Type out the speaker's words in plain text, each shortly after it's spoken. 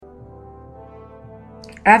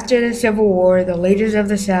After the Civil War, the leaders of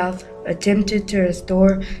the South attempted to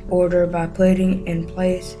restore order by putting in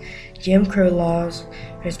place Jim Crow laws,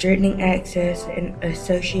 restricting access and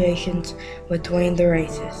associations between the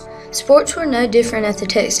races. Sports were no different at the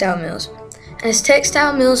textile mills. As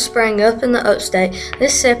textile mills sprang up in the upstate,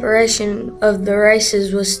 this separation of the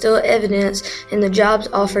races was still evidenced in the jobs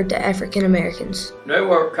offered to African Americans. They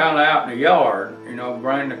worked kind of out in the yard,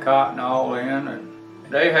 bring the cotton all in, and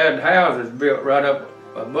they had houses built right up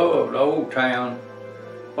above the old town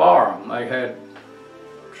farm. They had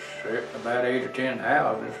about 8 or 10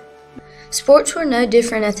 houses. Sports were no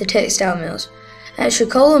different at the textile mills. At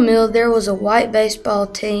Shakola Mill, there was a white baseball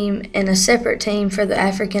team and a separate team for the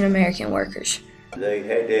African American workers. They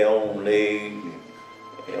had their own league.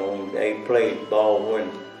 They played ball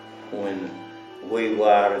when we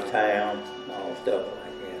were out of town, and all stuff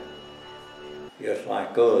like that. Just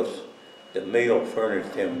like us, the mill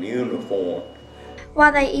furnished them uniform.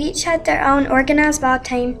 While they each had their own organized ball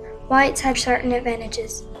team, whites had certain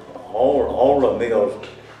advantages. All the mills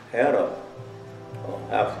had a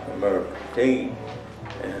African American team,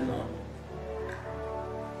 and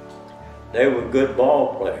they were good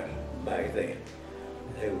ball players back then.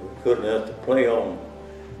 They were good enough to play on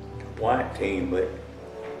the white team, but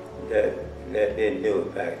that didn't do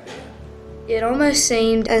it back then. It almost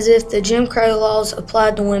seemed as if the Jim Crow laws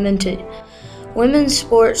applied to women too. Women's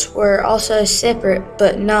sports were also separate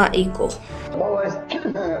but not equal. Boys'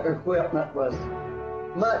 equipment was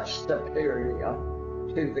much superior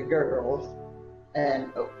to the girls,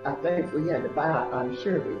 and I think we had to buy, I'm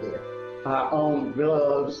sure we did, our own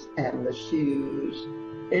gloves and the shoes.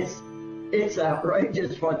 It's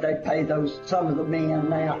outrageous what they pay some of the men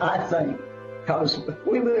now, I think, because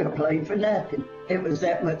we would have played for nothing. It was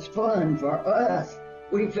that much fun for us.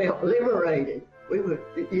 We felt liberated. We would,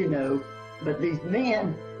 but these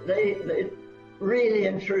men, they really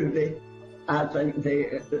and truly, I think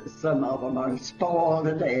some of them are spoiled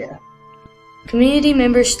to death. Community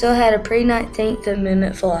members still had a pre-19th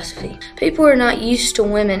Amendment philosophy. People were not used to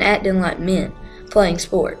women acting like men, playing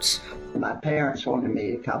sports. My parents wanted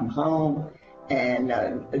me to come home and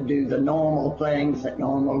do the normal things that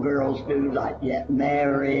normal girls do, like get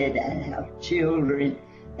married and have children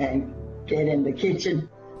and get in the kitchen.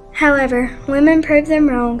 However, women proved them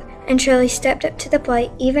wrong and truly stepped up to the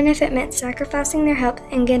plate, even if it meant sacrificing their health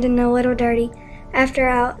and getting a little dirty. After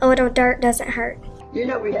all, a little dirt doesn't hurt.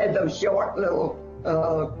 We had those short little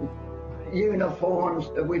uniforms.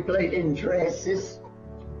 We played in dresses.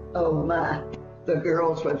 Oh my, the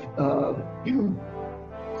girls would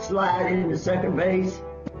slide into second base.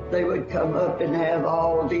 They would come up and have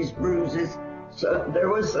all these bruises. So there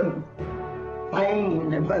was some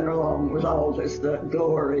pain that went along with all this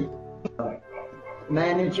glory.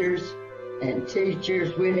 Managers and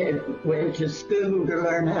teachers, we went to school to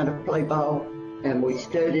learn how to play ball. And we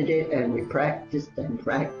studied it, and we practiced and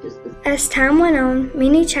practiced it. As time went on,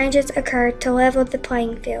 many changes occurred to level the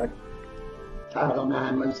playing field. Title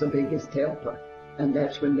IX was the biggest helper, and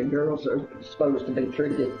that's when the girls are supposed to be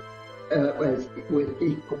treated with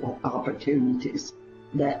equal opportunities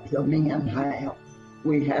that the men have.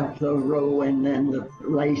 We have the rowing and the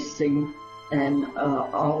racing and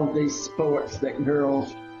all these sports that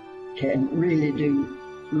girls can really do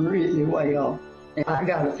really well. I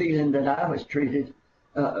got a feeling that I was treated,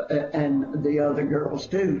 and the other girls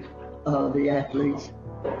too, the athletes,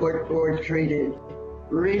 were treated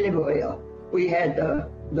really well. We had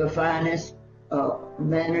the finest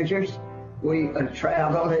managers. We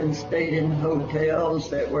traveled and stayed in hotels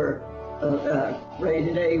that were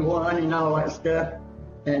rated A1 and all that stuff.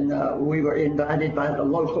 And we were invited by the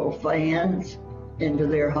local fans into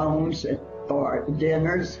their homes for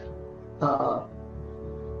dinners.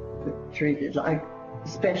 Treated like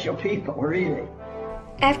special people, really.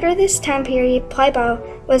 After this time period, play ball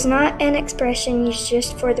was not an expression used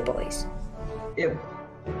just for the boys. If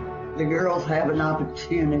the girls have an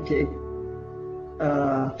opportunity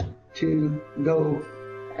to go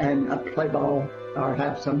and play ball or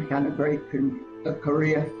have some kind of great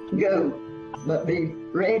career, go, but be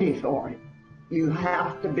ready for it. You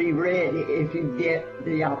have to be ready if you get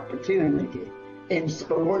the opportunity in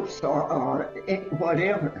sports or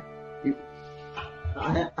whatever.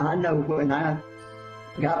 I know when I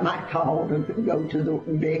got my call to go to the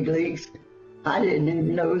big leagues, I didn't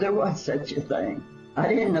even know there was such a thing. I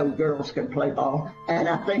didn't know girls could play ball, and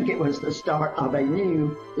I think it was the start of a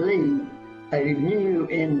new league, a new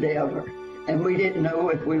endeavor, and we didn't know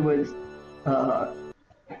if we would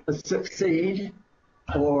succeed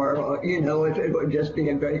or, if it would just be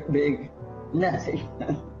a great big nothing.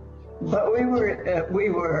 But we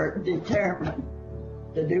were determined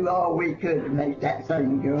to do all we could to make that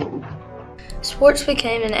thing go. Sports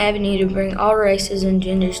became an avenue to bring all races and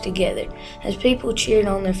genders together as people cheered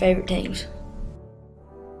on their favorite teams.